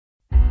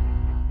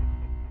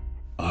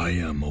I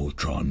am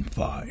Ultron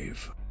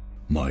 5.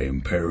 My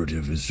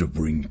imperative is to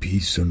bring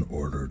peace and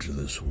order to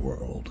this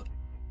world.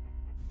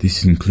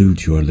 This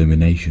includes your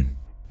elimination.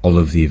 All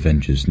of the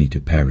Avengers need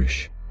to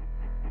perish.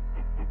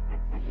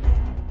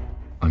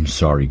 I'm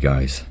sorry,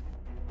 guys.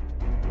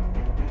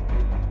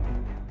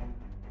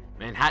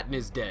 Manhattan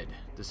is dead.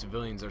 The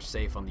civilians are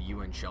safe on the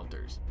UN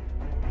shelters.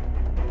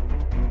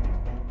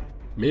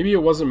 Maybe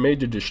it wasn't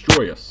made to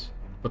destroy us,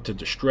 but to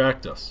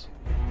distract us.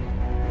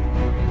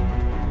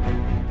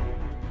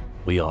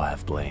 We all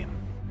have blame.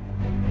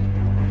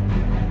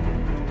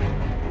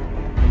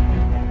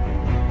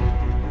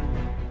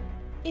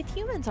 If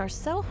humans are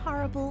so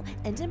horrible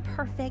and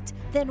imperfect,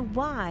 then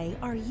why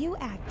are you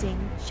acting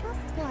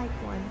just like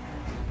one?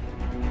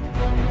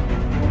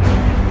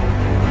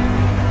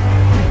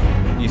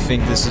 You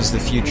think this is the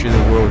future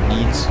the world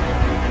needs?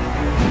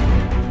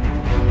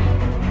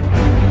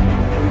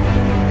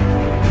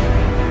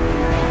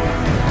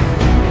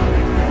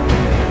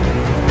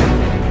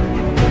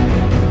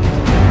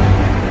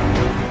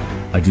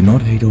 I do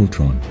not hate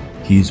Ultron.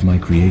 He is my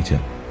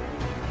creator.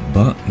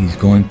 But he's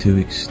going to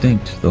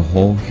extinct the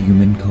whole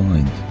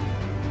humankind.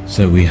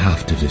 So we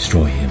have to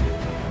destroy him.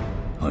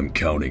 I'm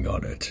counting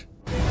on it.